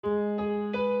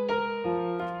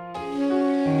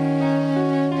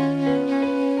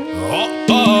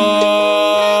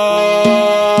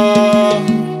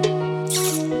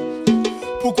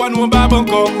joue un bab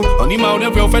ankô. On y m'a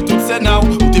on fait toute scène now.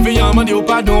 Ou te veille en mande au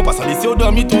pardon. Pas sans laisser au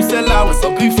dormi tout seul là. Ou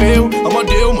sans griffer ou en mode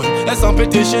au moins. Elle s'en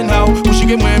pété chez now. Ou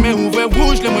chique moi mais ouvert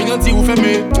rouge. Les moyens d'y ou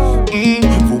fermé.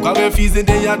 Faut qu'à refuser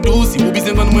des yados. Si vous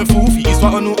bisez rendre moins fou. Fille soit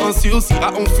en nous en sursis.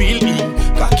 À on fil.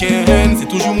 Kaken c'est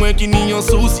toujours moi qui n'y en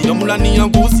souci. Dans moula ni en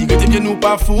goût. Si que t'es bien ou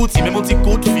pas fou. Si même un petit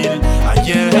coup de fil.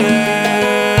 Aïe.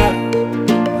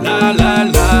 La la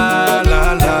la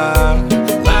la la.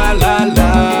 La la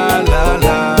la la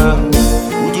la.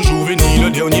 Ou toujours venir le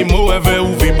dernier mot est vers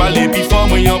ouvrir parler puis fort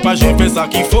moyen pas j'ai fait ça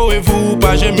qu'il faut et vous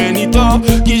pas j'aime ni tort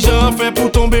qui j'en fais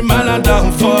pour tomber malade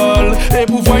en folle et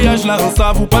pour voyage là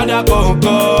ça vous pas d'accord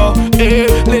encore et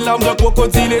les larmes de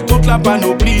crocodile et toute la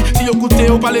panoplie si vous écoutez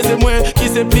au palais c'est moi qui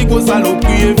s'explique aux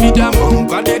saloperies évidemment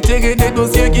pas déterrer des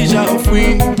dossiers qui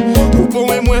j'enfouis ou pour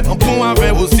moi on prend un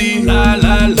verre aussi la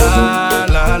la la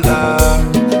la la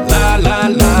la la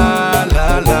la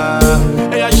la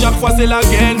la et à chaque fois c'est la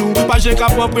guerre nous pas j'ai qu'à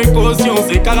prendre précaution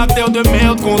c'est caractère de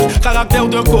merde contre caractère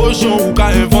de cochon ou qu'à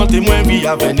inventer moins vie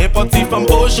avec n'importe qui femme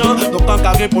au champ donc tant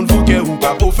qu'à répondre vous ou qu'à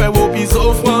pour faire au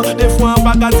biseau franc des fois on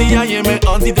pas qu'à dire rien mais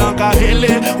on dit dans qu'à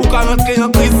rélé ou qu'à rentrer en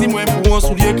crise si moins pour un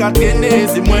soulier qu'à traîner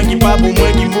c'est moins qui pas bon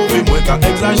moins qui mauvais moins qu'à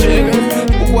exagérer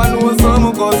pourquoi nous ensemble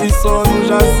encore si sont nous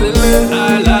j'accélère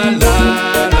la la la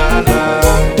la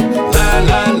la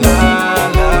la la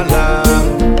la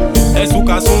la est-ce ou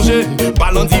qu'à songer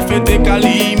Balandi fait des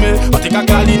calines, on t'es qu'à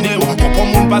câliner, ou comprend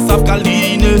moun pas savent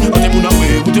câliner. On t'es moun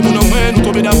amoué, ou t'es moun amoué, nous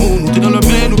tomber d'amour, nous t'es dans le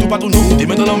bain, nous t'es pas tout nous, t'es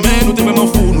main dans la main, nous t'es vraiment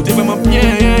fou, nous t'es vraiment bien.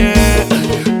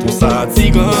 Tout ça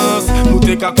tigance, nous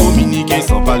t'es qu'à communiquer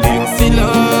sans parler en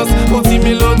silence. On dit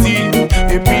mélodie,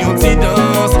 et puis on dit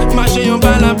danse, marcher en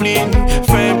bas la pline,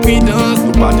 fait prudence.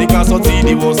 Nous pas t'es qu'à sortir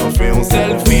des roses, on fait un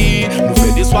selfie. Nous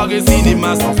fait des soirées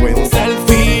cinéma, sans faire un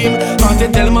selfie. On t'es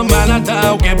tellement malade,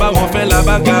 ok, bah on fait la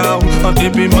bagarre. On t'es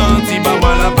puis menti, bah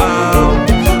voilà bah.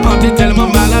 On t'es tellement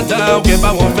malade, ok,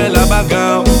 bah on fait la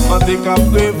bagarre. On t'es qu'à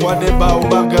prévoir des bas ou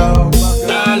bagarre.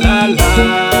 La la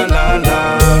la.